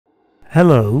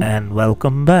Hello and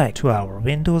welcome back to our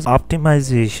Windows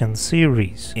optimization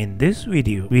series. In this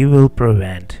video, we will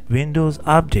prevent Windows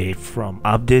Update from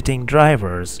updating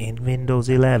drivers in Windows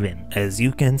 11. As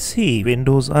you can see,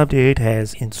 Windows Update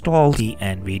has installed the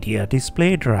Nvidia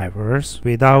display drivers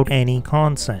without any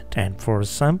consent, and for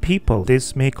some people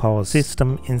this may cause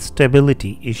system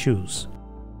instability issues.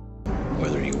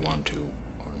 Whether you want to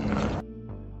or not.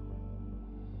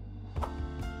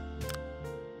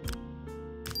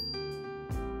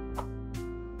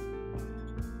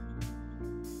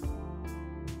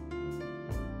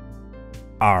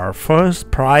 Our first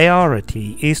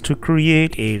priority is to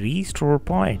create a restore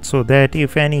point so that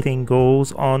if anything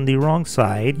goes on the wrong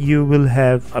side, you will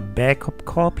have a backup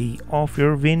copy of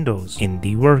your Windows in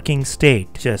the working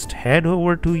state. Just head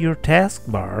over to your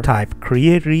taskbar, type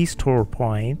create restore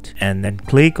point, and then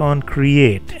click on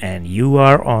create, and you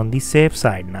are on the safe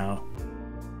side now.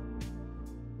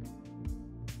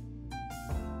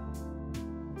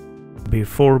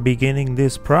 Before beginning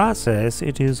this process,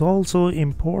 it is also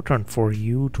important for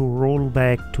you to roll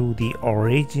back to the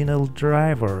original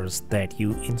drivers that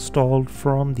you installed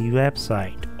from the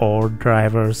website or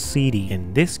drivers CD.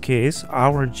 In this case,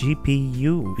 our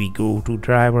GPU. We go to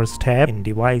drivers tab in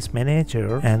device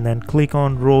manager and then click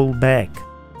on roll back.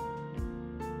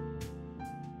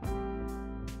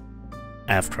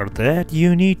 After that,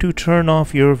 you need to turn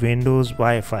off your Windows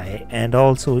Wi-Fi and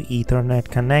also Ethernet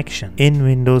connection in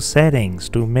Windows settings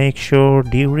to make sure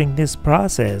during this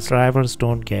process drivers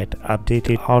don't get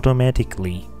updated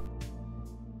automatically.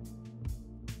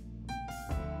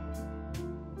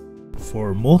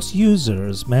 For most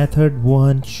users, method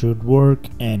 1 should work,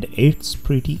 and it's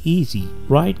pretty easy.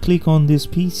 Right-click on this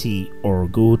PC or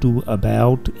go to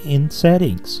About in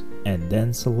Settings and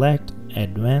then select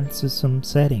Advanced System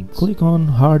Settings. Click on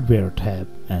Hardware tab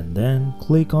and then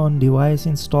click on Device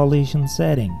Installation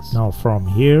Settings. Now from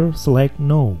here, select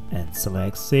No and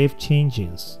select Save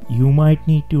Changes. You might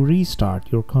need to restart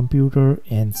your computer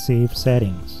and save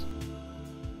settings.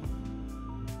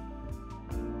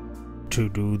 To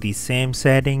do the same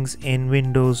settings in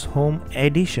Windows Home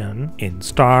Edition, in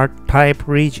Start, type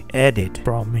regedit.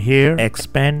 From here,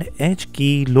 expand H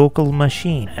key local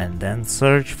machine and then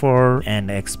search for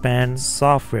and expand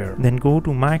software. Then go to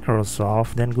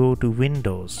Microsoft, then go to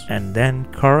Windows and then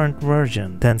current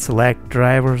version. Then select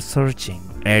driver searching.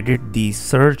 Edit the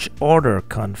search order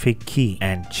config key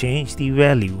and change the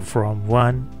value from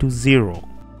 1 to 0.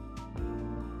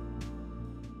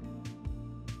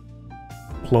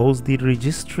 Close the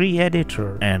registry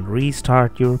editor and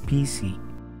restart your PC.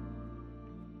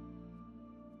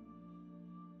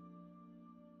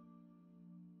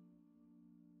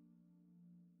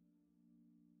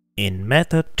 In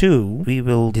method 2, we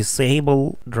will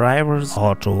disable drivers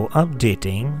auto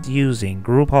updating using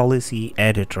group policy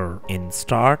editor. In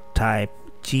Start, type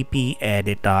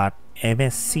gpedit.msc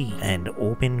and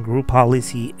open group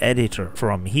policy editor.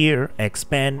 From here,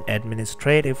 expand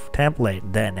administrative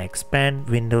template, then expand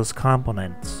Windows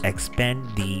components.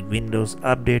 Expand the Windows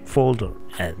Update folder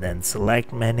and then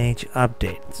select manage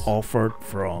updates offered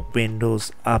from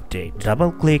Windows Update.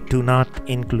 Double click do not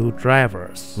include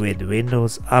drivers with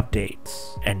Windows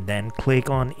updates and then click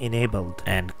on enabled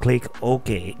and click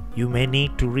OK. You may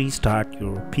need to restart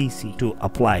your PC to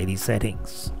apply the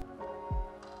settings.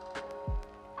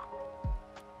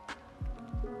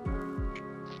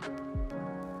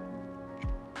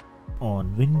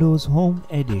 On Windows Home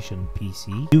Edition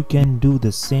PC, you can do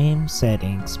the same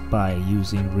settings by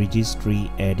using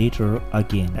Registry Editor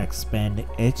again. Expand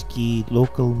H key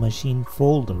local machine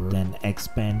folder, then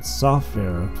expand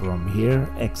software. From here,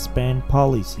 expand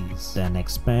policies, then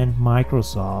expand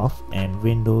Microsoft and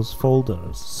Windows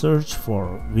folders. Search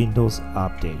for Windows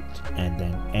Update and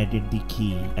then edit the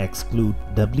key. Exclude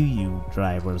WU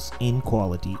drivers in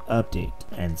quality update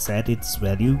and set its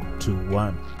value to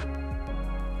 1.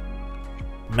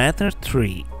 Method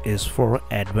 3 is for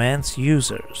advanced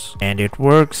users, and it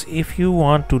works if you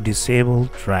want to disable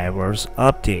drivers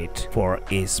update for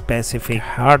a specific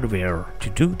hardware. To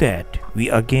do that, we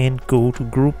again go to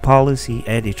group policy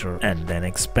editor and then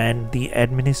expand the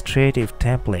administrative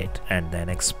template and then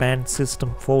expand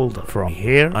system folder. From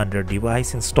here, under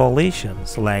device installation,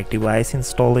 select device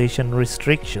installation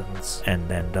restrictions and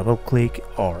then double click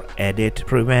or edit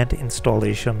prevent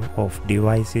installation of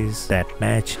devices that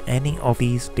match any of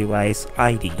these device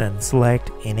ID. Then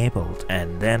select enabled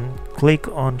and then click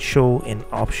on show in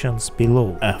options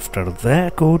below. After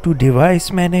that, go to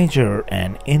device manager,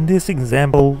 and in this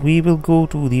example we will go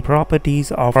to the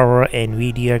properties of our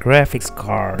Nvidia graphics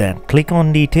card. Then click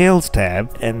on Details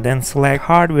tab and then select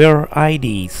Hardware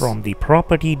IDs. From the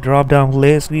property drop-down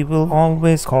list, we will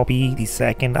always copy the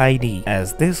second ID,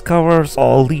 as this covers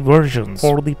all the versions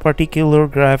for the particular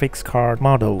graphics card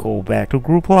model. Go back to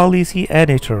Group Policy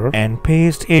Editor and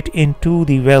paste it into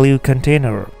the value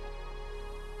container.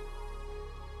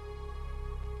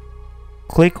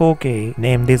 Click OK.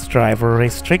 Name this driver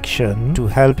restriction to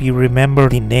help you remember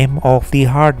the name of the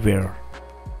hardware.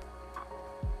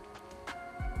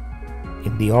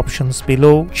 In the options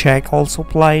below, check also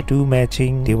apply to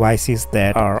matching devices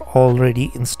that are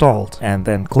already installed, and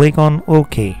then click on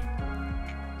OK.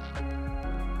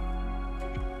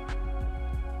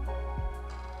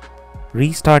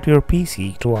 Restart your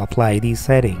PC to apply these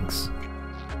settings.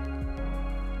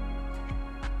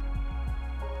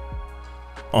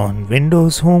 On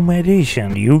Windows Home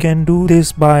Edition, you can do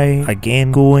this by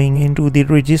again going into the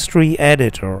registry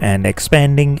editor and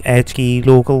expanding HKey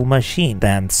local machine,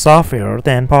 then software,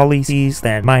 then policies,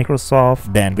 then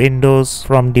Microsoft, then Windows.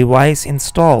 From device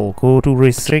install, go to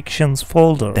restrictions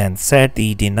folder, then set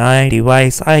the deny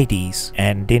device IDs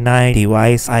and deny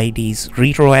device IDs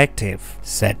retroactive.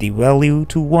 Set the value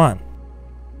to 1.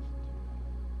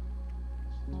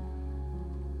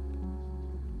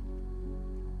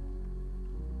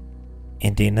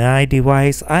 In Deny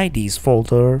Device IDs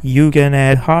folder, you can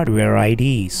add hardware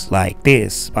IDs like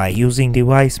this by using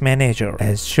Device Manager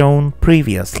as shown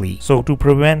previously. So to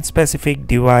prevent specific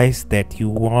device that you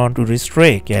want to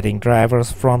restrict getting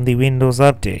drivers from the Windows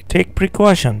update, take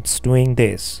precautions doing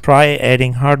this. Try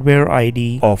adding hardware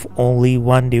ID of only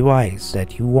one device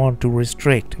that you want to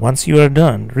restrict. Once you are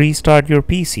done, restart your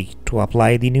PC to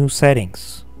apply the new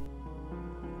settings.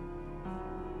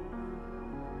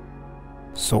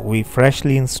 So we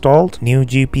freshly installed new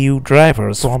GPU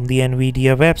drivers from the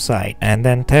Nvidia website and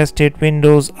then tested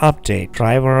Windows Update.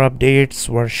 Driver updates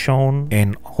were shown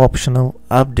in optional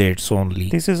updates only.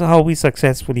 This is how we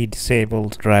successfully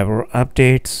disabled driver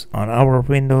updates on our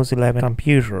Windows 11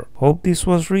 computer. Hope this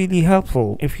was really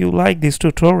helpful. If you like this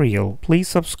tutorial, please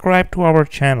subscribe to our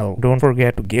channel. Don't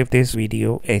forget to give this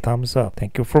video a thumbs up.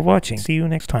 Thank you for watching. See you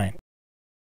next time.